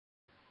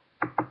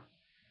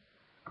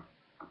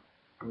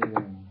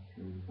One,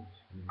 two,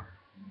 three,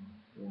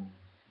 one,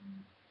 two,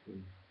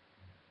 three.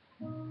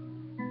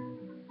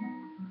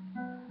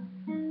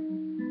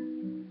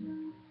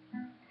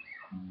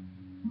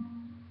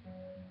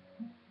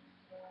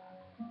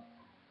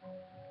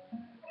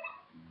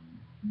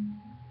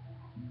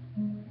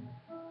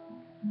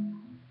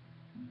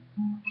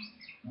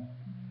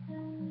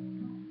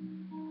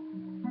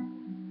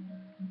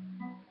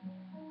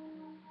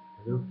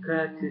 Look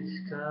at the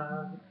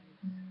stars,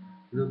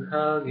 look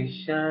how they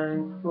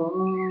shine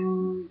for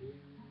you,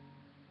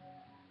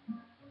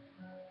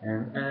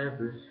 and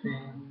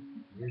everything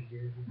you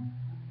do.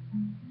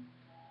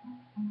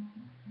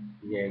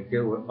 Yeah, they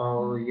were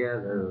all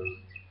yellow.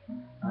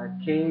 I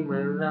came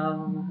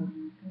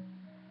along,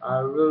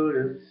 I wrote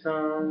a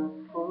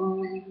song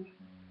for you,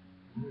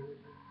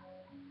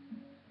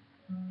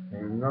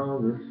 and all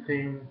the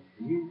things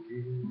you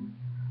do,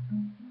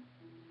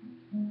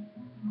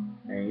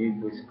 and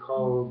it was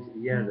called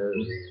Yellow.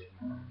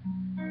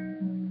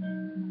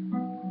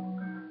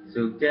 So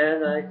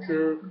then I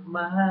took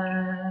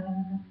my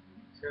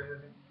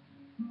turn.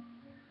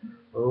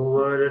 Oh,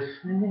 what a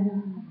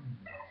thing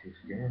to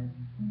stand.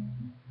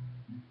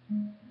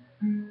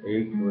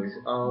 It was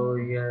all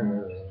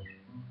yellow.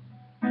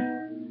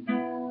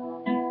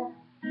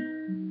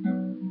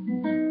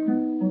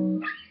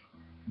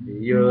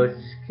 Your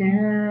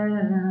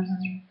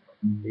skin,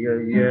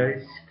 your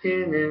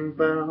skin and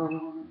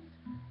bones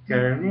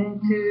turn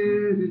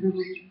into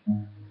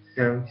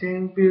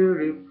something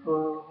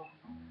beautiful.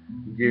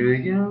 Do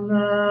you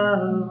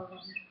know?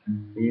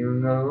 You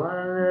know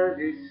I love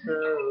you so.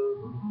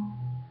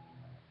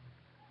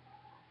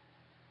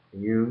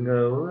 You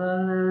know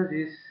I love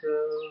you so.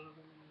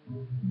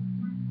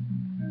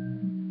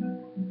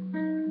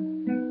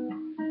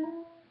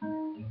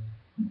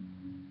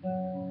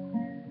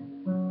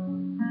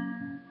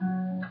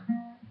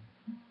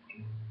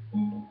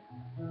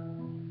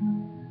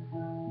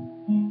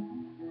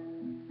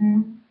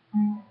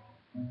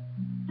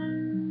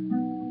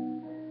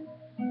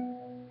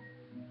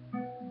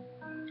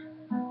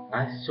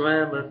 I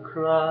swam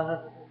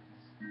across,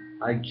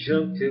 I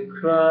jumped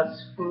across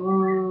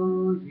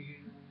for you.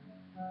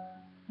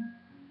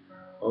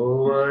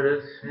 Oh, what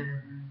a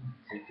thing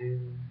to do.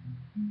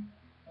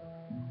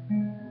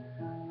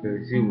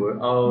 'Cause you were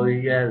all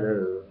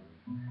yellow.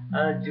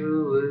 I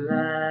drew a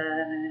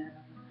line,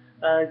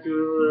 I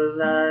drew a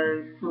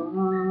line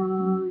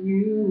for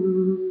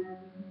you.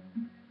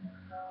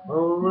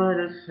 Oh, what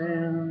a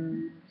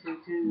thing to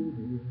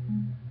do.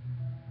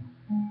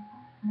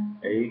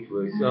 It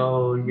was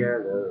all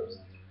yellow.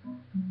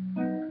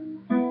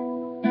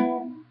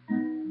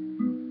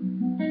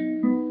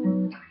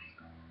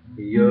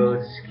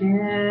 Your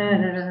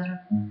skin,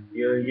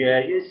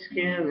 your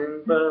skin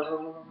and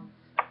bones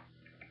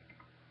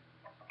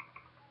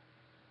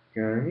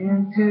turn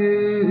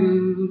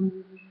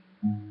into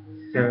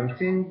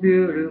something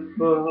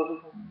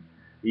beautiful.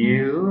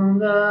 You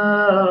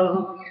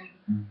know,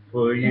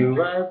 for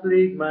you I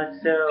bleed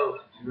myself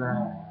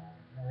dry.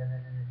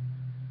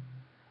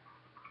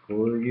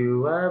 For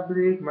you I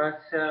bleed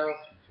myself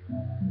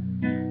dry.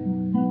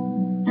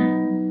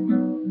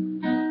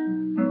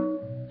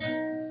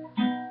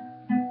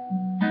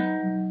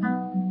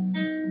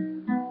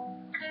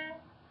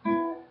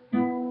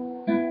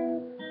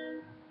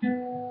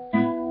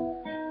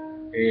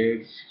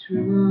 It's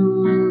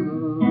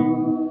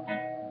true.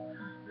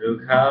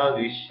 Look how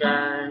they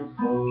shine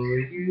for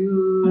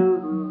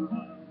you.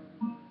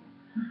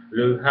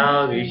 Look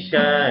how they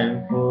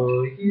shine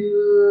for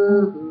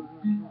you.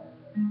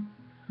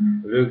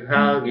 Look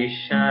how they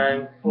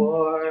shine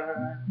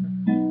for.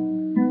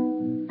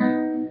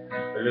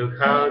 Look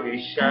how they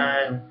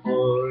shine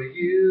for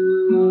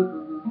you.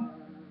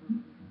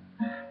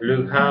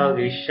 Look how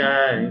they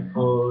shine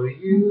for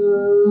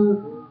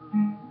you.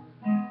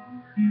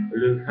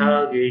 Look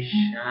how they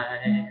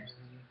shine.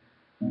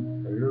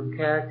 Look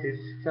at the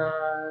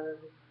stars.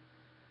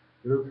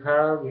 Look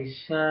how they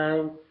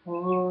shine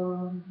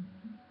for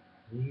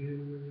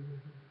you.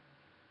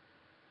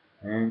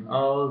 And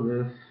all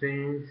the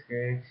things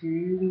that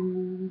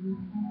you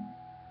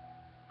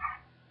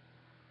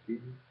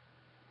do.